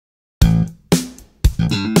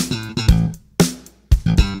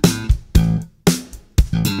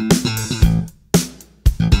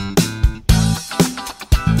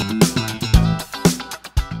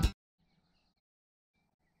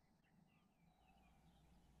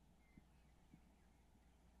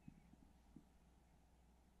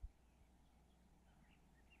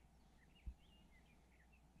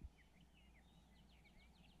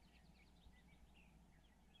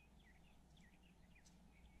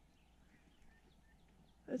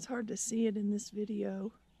It's hard to see it in this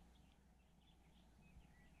video.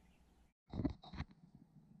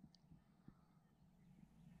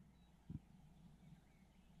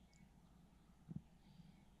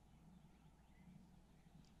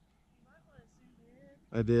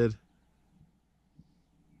 I did.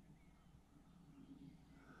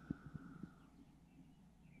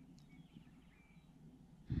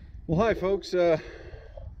 Well, hi folks.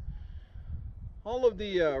 All of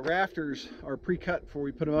the rafters are pre-cut before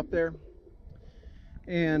we put them up there,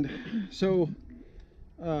 and so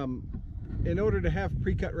in order to have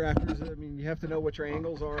pre-cut rafters, I mean, you have to know what your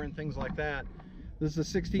angles are and things like that. This is a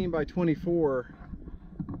 16 by 24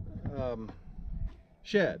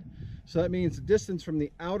 shed, so that means the distance from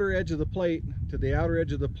the outer edge of the plate to the outer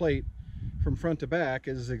edge of the plate from front to back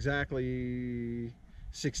is exactly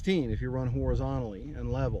 16 if you run horizontally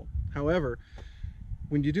and level. However,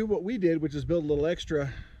 when you do what we did, which is build a little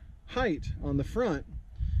extra height on the front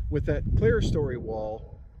with that clear story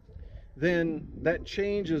wall, then that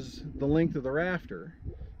changes the length of the rafter,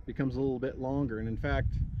 becomes a little bit longer. And in fact,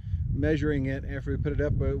 measuring it after we put it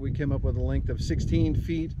up, we came up with a length of 16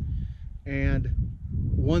 feet and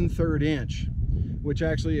 1/3 inch, which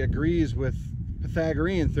actually agrees with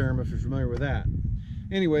Pythagorean theorem, if you're familiar with that.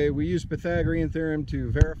 Anyway, we used Pythagorean theorem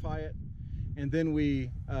to verify it, and then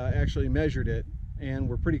we actually measured it, and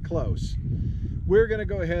we're pretty close. We're going to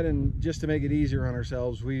go ahead and, just to make it easier on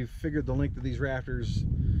ourselves, we've figured the length of these rafters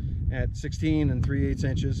at 16 3/8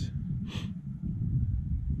 inches.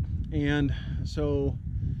 And so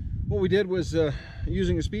what we did was,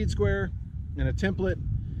 using a speed square and a template,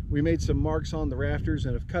 we made some marks on the rafters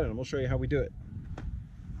and have cut them. We'll show you how we do it.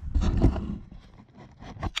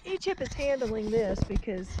 E-Chip is handling this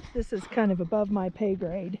because this is kind of above my pay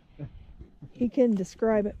grade. He can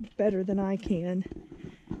describe it better than I can.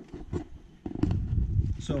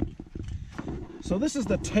 So this is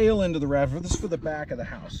the tail end of the rafter. This is for the back of the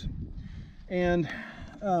house. And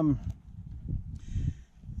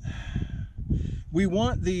we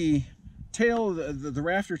want the tail, the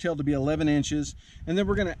rafter tail, to be 11 inches. And then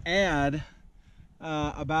we're going to add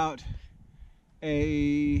about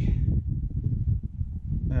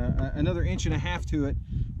another 1.5 inches to it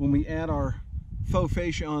when we add our faux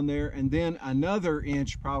fascia on there, and then another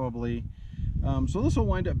inch probably. So this will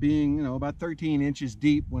wind up being, you know, about 13 inches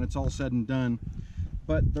deep when it's all said and done.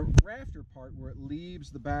 But the rafter part, where it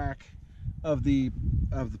leaves the back of the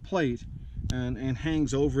plate and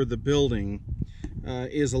hangs over the building,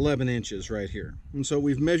 is 11 inches right here. And so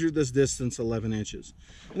we've measured this distance 11 inches.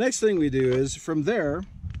 The next thing we do is, from there,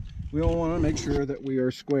 we all want to make sure that we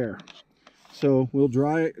are square. So we'll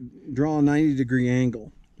draw a 90-degree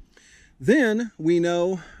angle. Then we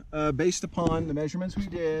know, based upon the measurements we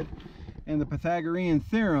did and the Pythagorean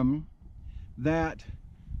theorem, that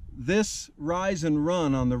this rise and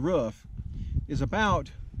run on the roof is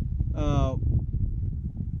about 1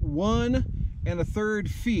 1/3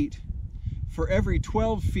 feet for every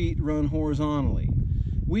 12 feet run horizontally.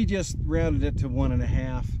 We just rounded it to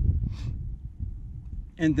 1.5.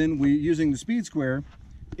 And then using the speed square,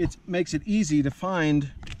 it makes it easy to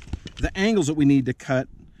find the angles that we need to cut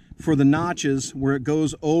for the notches where it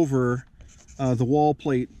goes over the wall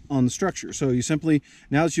plate on the structure. So you simply,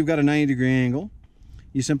 now that you've got a 90-degree angle,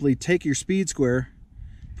 you simply take your speed square,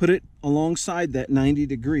 put it alongside that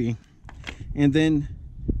 90-degree, and then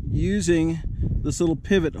using this little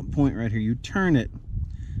pivot point right here, you turn it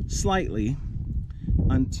slightly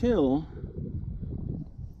until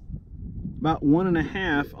about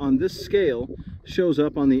 1.5 on this scale shows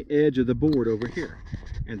up on the edge of the board over here,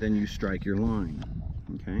 and then you strike your line.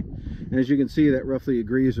 Okay, and as you can see, that roughly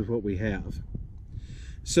agrees with what we have.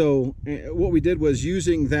 So what we did was,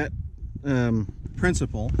 using that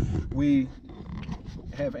principle, we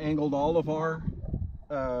have angled all of our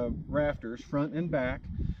rafters front and back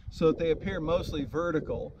so that they appear mostly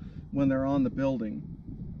vertical when they're on the building.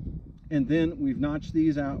 And then we've notched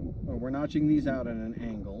these out, or we're notching these out at an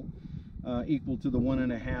angle equal to the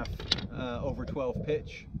 1.5 over 12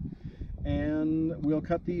 pitch. And we'll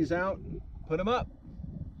cut these out, put them up.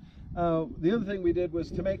 The other thing we did was,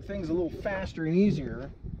 to make things a little faster and easier,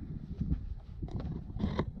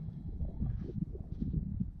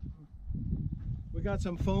 we got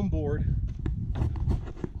some foam board,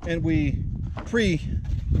 and we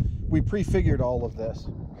prefigured all of this.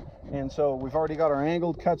 And so we've already got our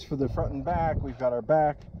angled cuts for the front and back. We've got our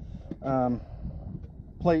back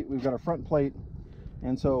plate, we've got our front plate,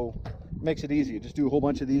 and so it makes it easy. Just do a whole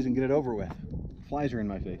bunch of these and get it over with. Flies are in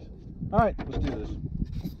my face. All right, let's do this.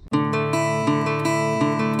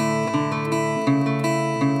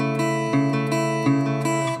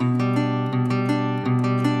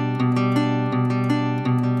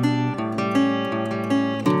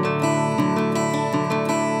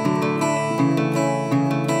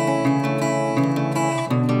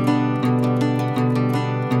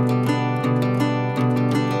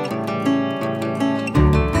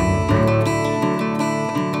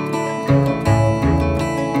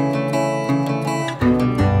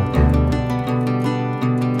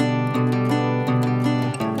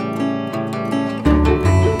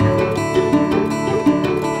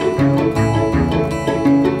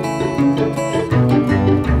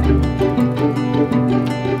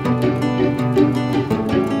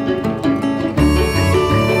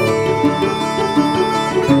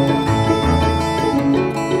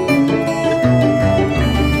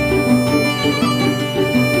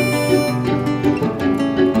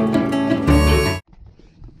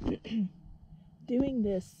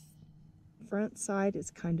 outside is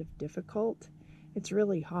kind of difficult. It's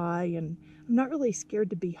really high, and I'm not really scared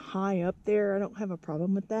to be high up there. I don't have a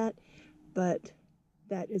problem with that, but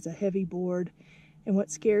that is a heavy board, and what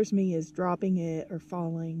scares me is dropping it or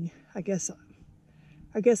falling. I guess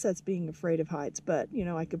that's being afraid of heights, but you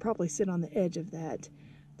know, I could probably sit on the edge of that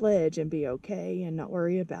ledge and be okay and not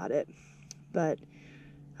worry about it. But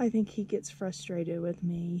I think he gets frustrated with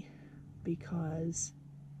me because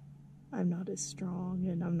I'm not as strong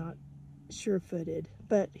and I'm not sure-footed.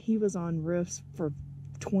 But he was on roofs for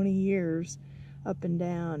 20 years up and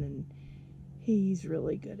down, and he's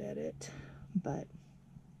really good at it. But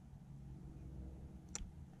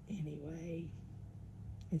anyway,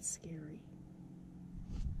 it's scary.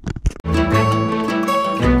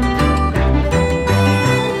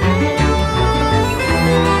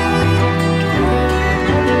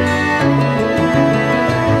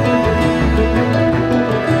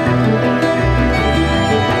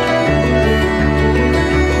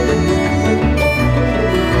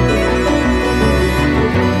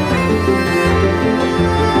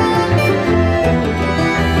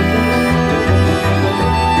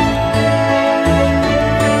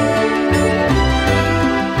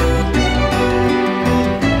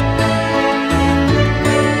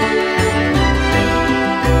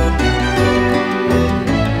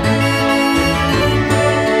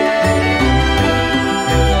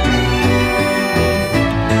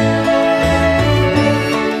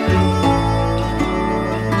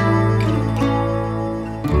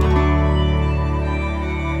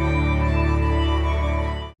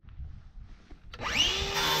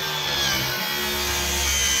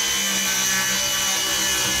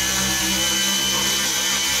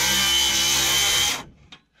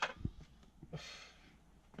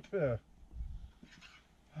 Yeah.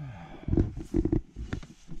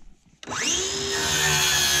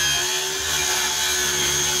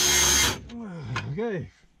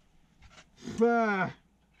 Okay.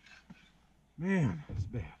 Man, that's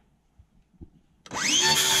bad.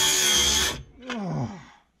 Oh.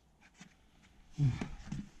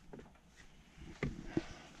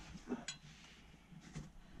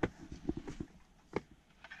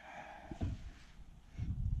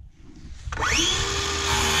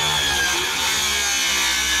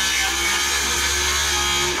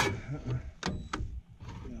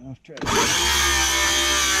 I'll try to...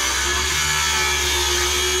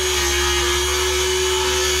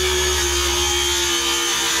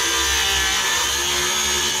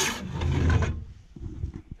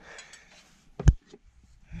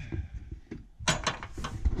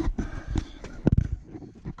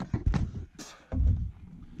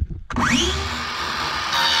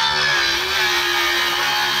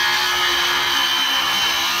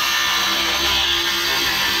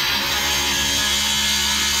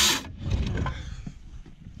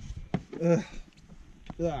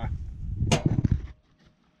 Ah.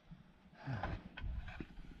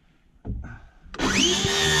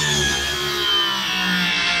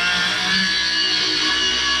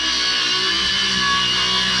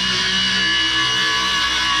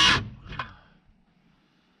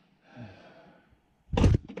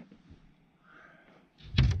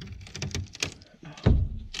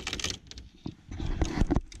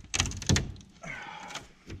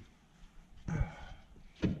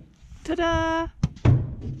 Ta-da!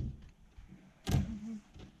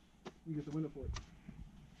 You get the window for it.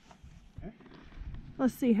 Okay.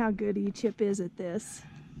 Let's see how good E-Chip is at this.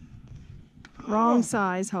 Wrong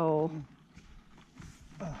size hole.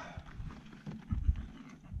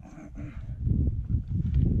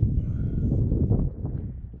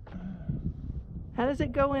 How does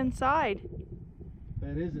it go inside?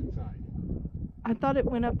 That is inside. I thought it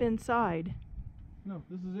went up inside. No,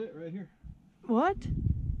 this is it right here. What?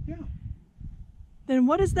 Yeah. Then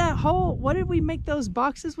what is that hole? What did we make those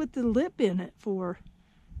boxes with the lip in it for?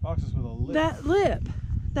 Boxes with a lip. That lip.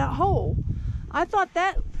 That hole. I thought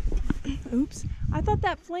that... Oops. I thought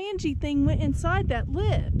that flangey thing went inside that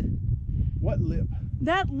lip. What lip?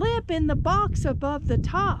 That lip in the box above the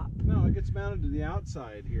top. No, it gets mounted to the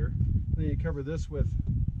outside here. Then you cover this with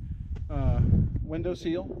window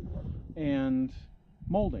seal and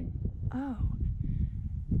molding. Oh.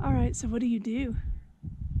 All right, so what do you do?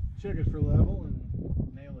 Check it for level and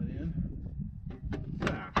nail it in.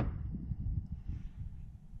 Ah.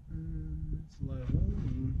 It's level.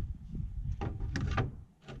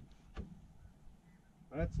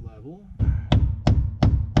 That's level.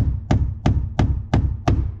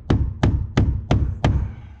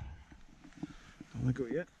 Don't let go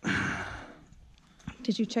yet.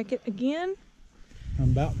 Did you check it again?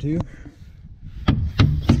 I'm about to.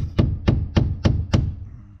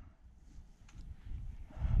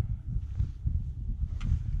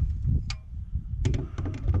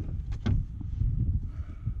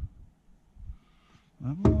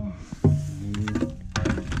 Level.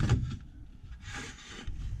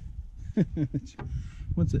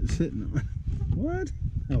 What's it sitting on? What?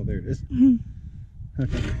 Oh, there it is.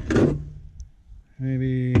 Okay.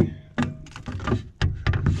 Maybe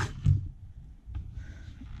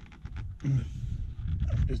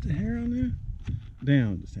just a hair on there?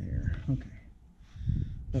 Down just a hair. Okay.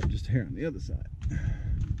 Up just a hair on the other side.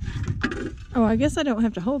 Oh, I guess I don't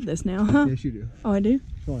have to hold this now, huh? Yes, you do. Oh, I do?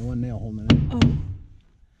 There's only one nail holding it. Oh.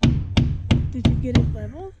 Did you get it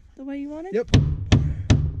level the way you wanted? Yep.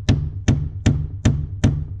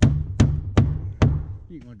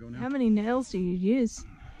 You want to go now? How many nails do you use?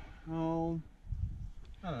 Oh,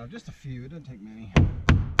 I don't know, just a few. It doesn't take many.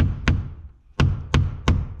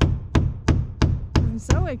 I'm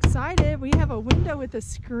so excited. We have a window with a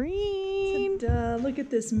screen. Look at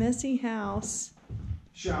this messy house.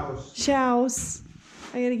 Shouse. Shouse.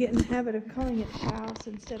 I gotta get in the habit of calling it shouse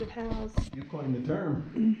instead of house. You coined the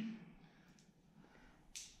term.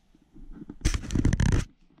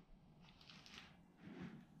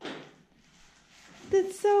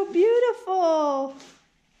 That's so beautiful.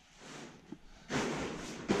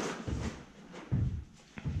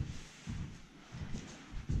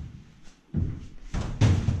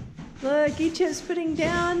 Look, Egypt's putting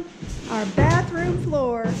down our bathroom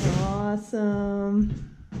floor. Awesome.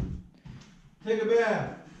 Take a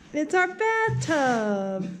bath. It's our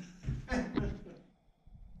bathtub.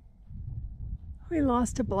 We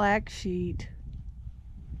lost a black sheet.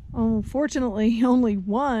 Oh, fortunately, only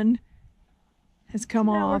one has come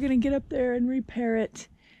off. Now we're going to get up there and repair it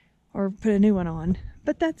or put a new one on.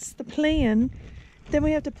 But that's the plan. Then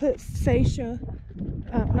we have to put fascia,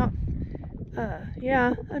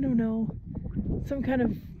 yeah, I don't know, some kind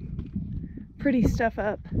of pretty stuff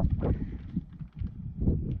up.